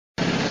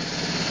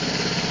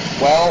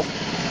Well,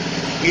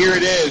 here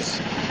it is.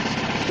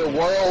 The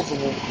world's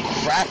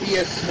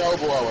crappiest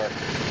snowblower.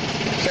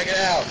 Check it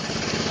out.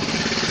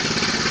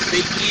 The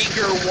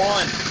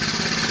Eager-1.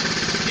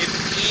 It's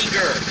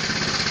Eager.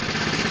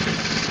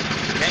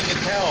 Can't you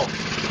tell?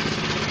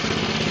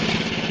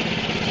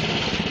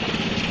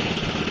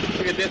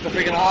 Look at this, the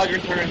freaking auger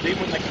turns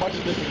even when the clutch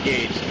is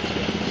disengaged.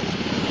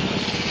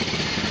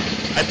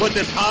 I put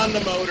this Honda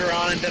motor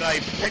on it that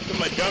I picked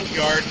from a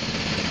junkyard.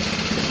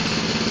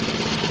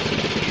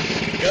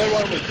 The other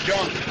one was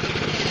junk.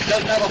 It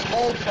doesn't have a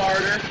full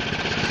starter.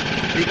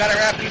 You gotta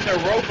wrap a piece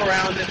of rope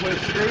around it with a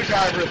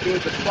screwdriver through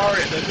it to start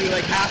it. It'll be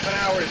like half an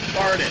hour to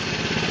start it.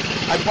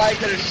 I probably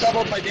could have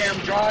shoveled my damn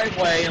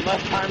driveway in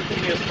less time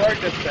than me to start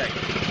this thing.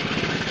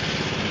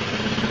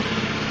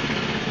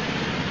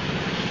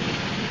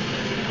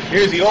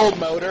 Here's the old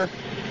motor.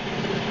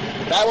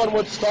 That one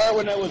would start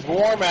when it was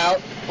warm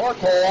out or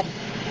cold,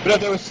 but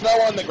if there was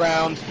snow on the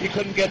ground, you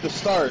couldn't get the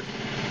start.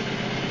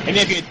 And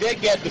if you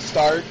did get the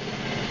start,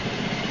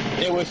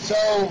 it was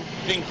so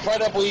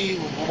incredibly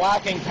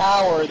lacking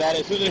power that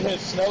as soon as it hit a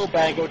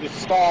snowbank, it would just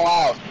stall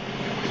out.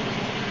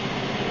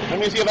 Let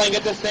me see if I can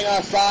get this thing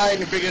outside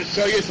and if we can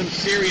show you some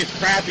serious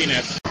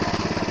crappiness.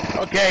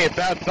 Okay, it's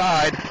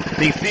outside.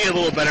 So you can see it a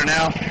little better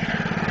now.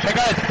 Check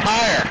out its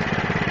tire.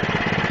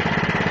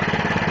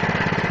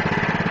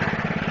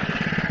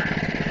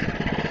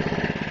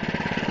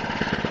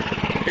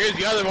 Here's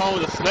the other one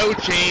with a snow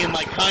chain,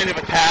 like kind of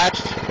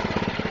attached.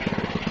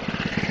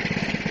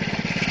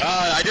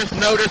 I just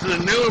noticed a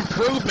new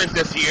improvement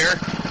this year.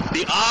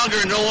 The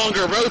auger no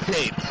longer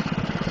rotates.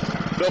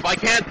 So if I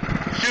can't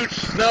shoot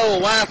snow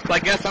left, I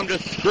guess I'm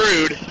just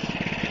screwed.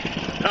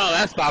 Oh,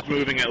 that stopped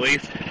moving at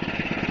least.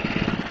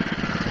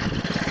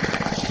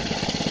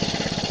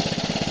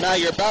 Now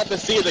you're about to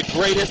see the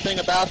greatest thing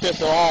about this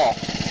of all.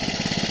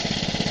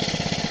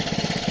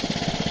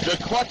 The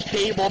clutch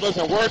cable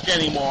doesn't work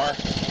anymore.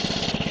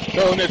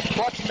 So in this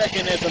clutch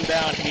mechanism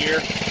down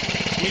here,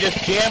 you just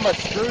jam a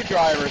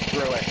screwdriver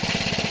through it.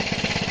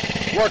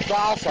 Works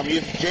awesome. You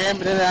just jam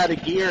it in and out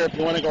of gear if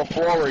you want to go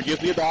forward. You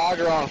just leave the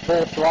auger on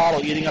full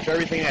throttle, eating up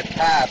everything in its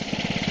path.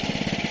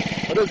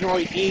 It doesn't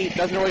really eat,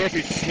 doesn't really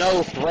actually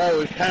snow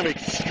throws, kind of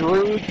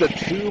extrudes the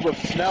tube of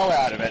snow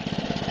out of it.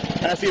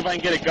 Let's see if I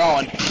can get it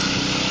going.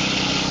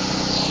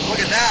 Look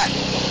at that.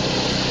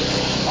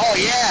 Oh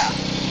yeah.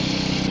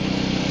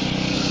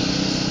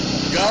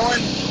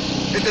 Going.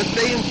 It's the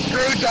same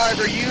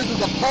screwdriver used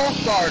as a pole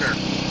starter.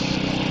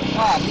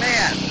 Oh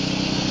man.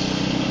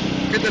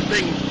 Get this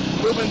thing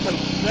moving some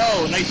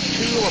snow, nice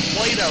tube of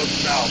Play-Doh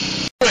snow.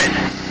 Good.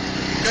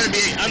 It's going to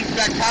be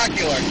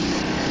unspectacular.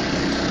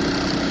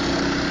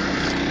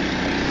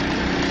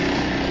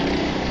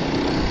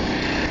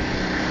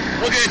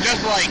 Look at it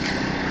just like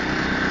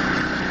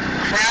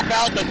crap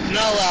out the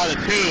snow out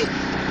of the tube.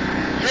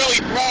 It's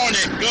really throwing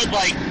it good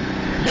like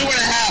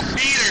 2.5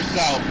 feet or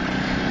so.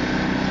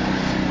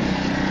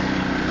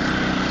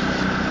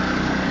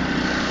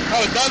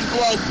 Oh, it does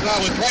blow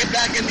snow. It's right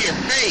back into your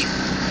face.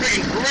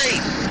 Freaking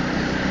great.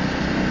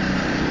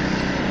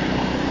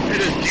 It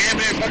is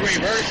jamming in fucking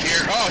reverse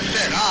here. Oh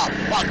shit. Oh,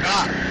 fuck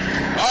off.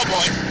 Oh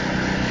boy.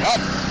 Oh.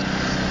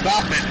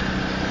 Stop it.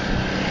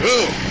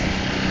 Ooh.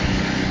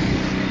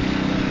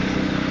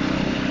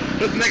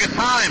 Just nick of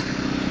time.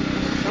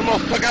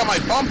 Almost took out my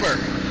bumper.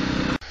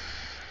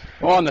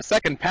 Well, on the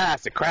second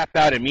pass, it crapped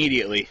out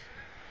immediately.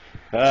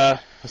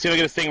 Let's see if I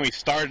get this thing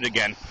restarted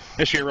again.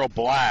 This should be a real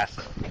blast.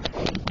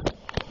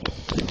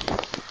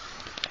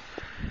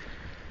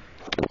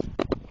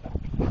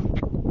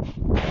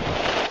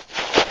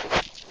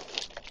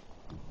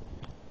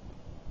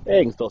 Yeah,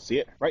 you can still see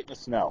it, right in the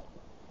snow.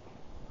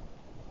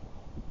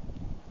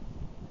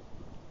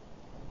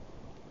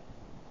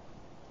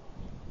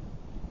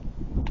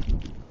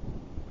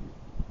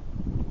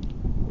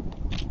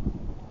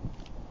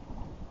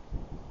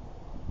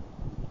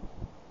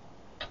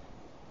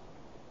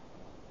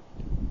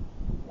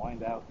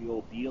 Wind out the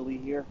old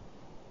dealie here.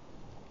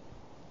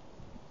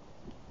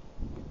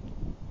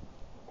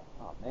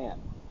 Oh man,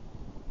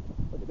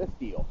 look at this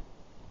deal.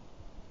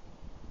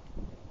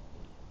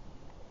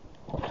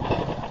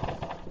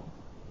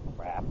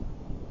 Crap.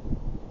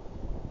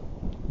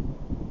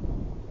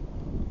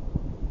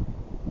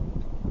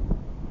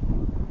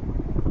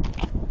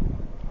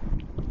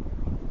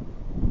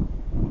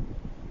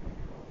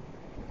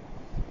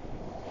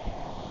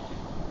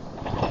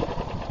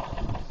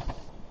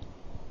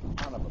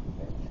 Son of a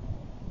bitch.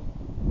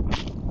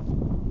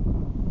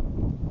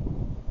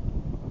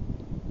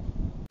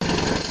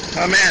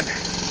 Oh man,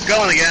 it's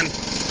going again.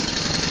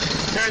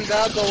 Turns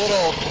out the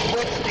little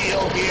switch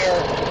deal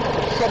here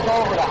took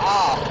over the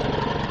off.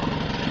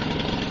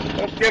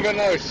 Let's give it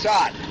another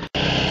shot.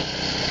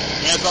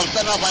 Yeah, so I'm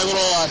setting up my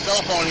little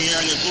cell phone here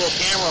and this little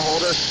camera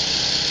holder,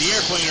 the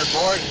air cleaner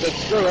for it, but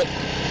screw it.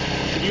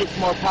 Could use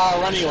some more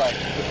power anyway.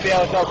 Let's see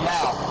how it does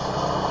now.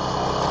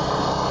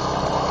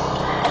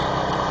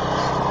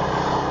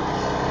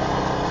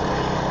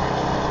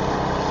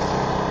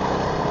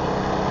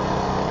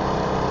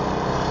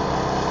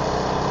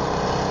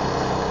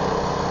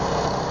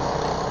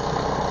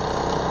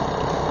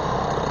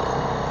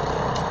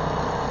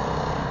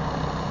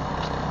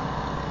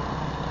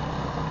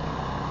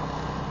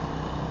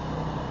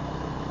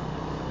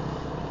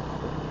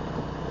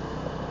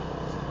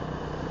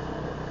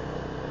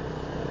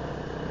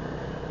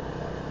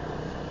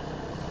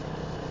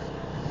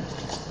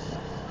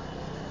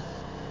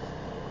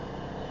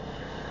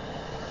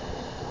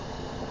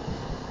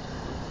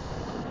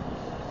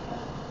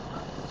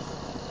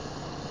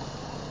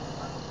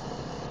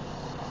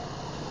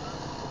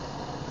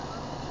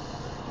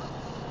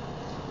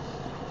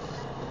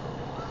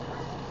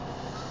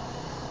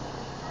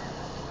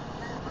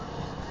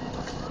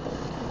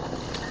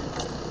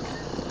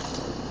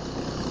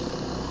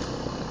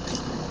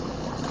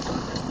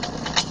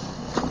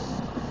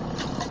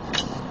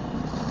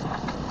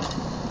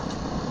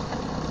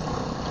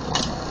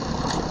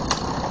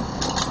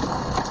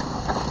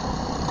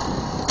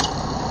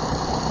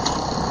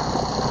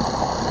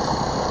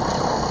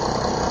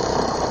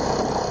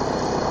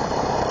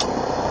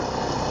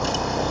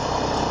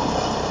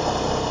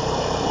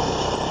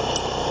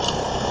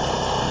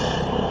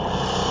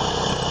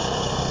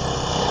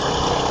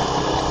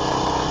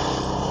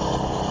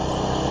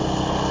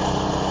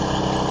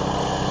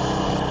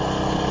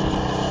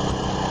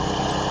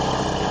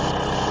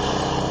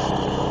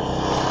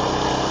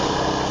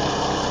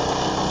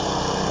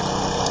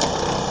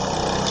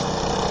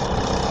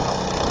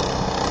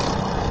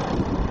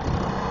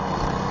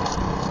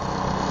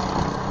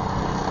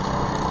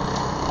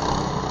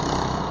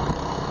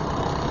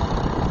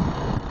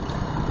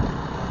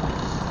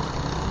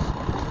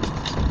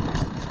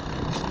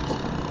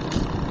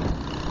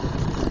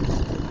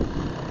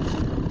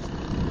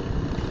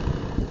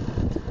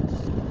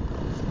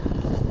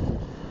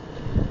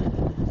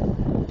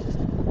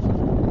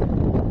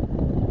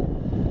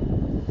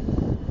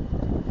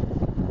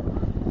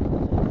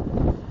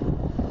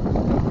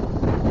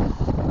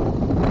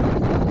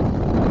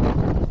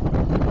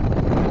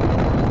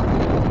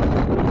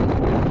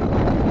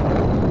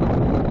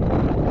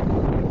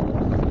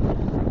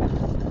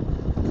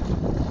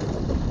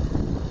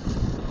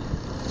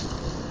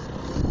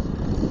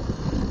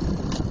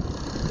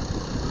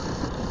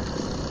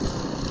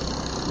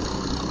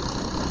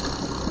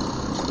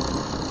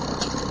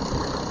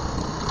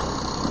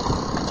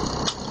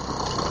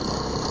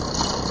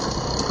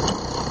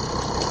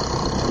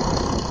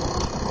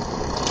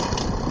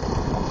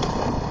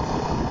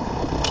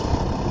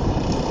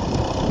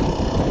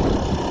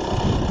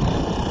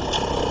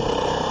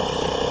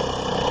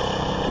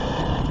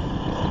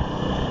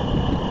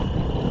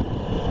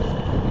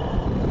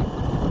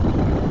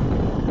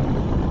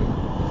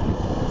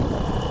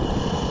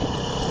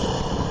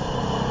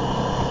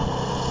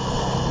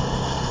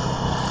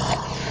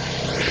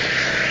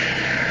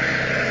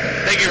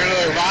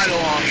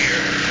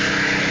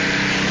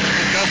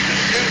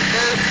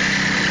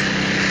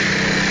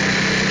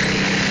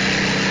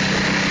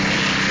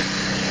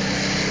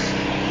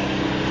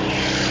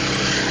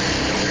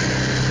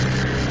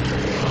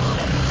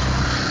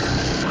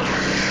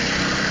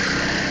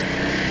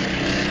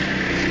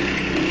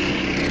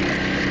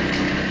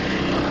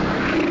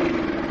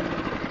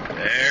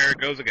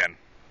 goes again.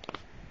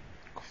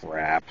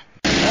 Crap.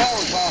 Oh,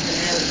 we're talking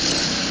here.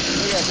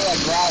 Look at that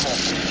gravel.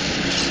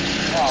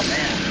 Oh,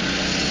 man.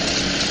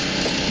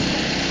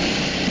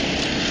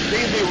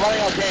 Seems to be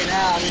running okay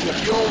now. I mean, the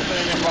fuel's been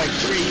in it for like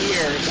 3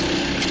 years.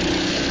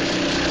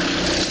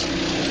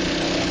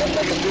 Looks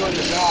like it's doing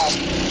the job.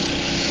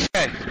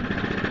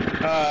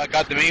 Okay.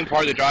 Got the main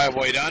part of the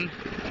driveway done.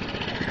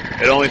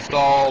 It only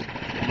stalled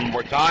one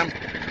more time.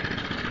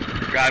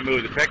 Gotta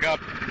move the pickup.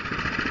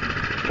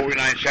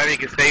 49 Chevy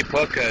can stay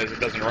put because it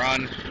doesn't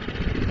run.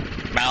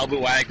 Malibu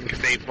wagon can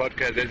stay put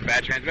because it's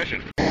bad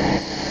transmission.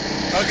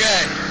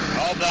 Okay,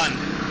 all done.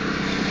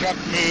 Truck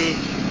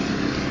moved.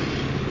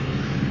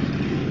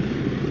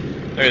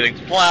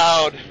 Everything's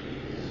plowed.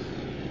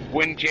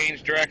 Wind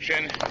changed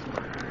direction.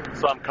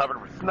 So I'm covered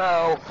with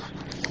snow.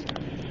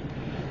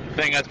 I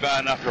think that's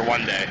about enough for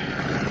one day.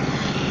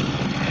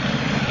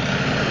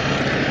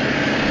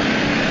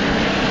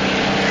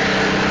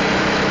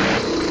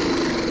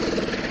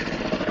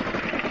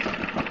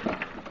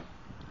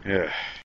 Yeah.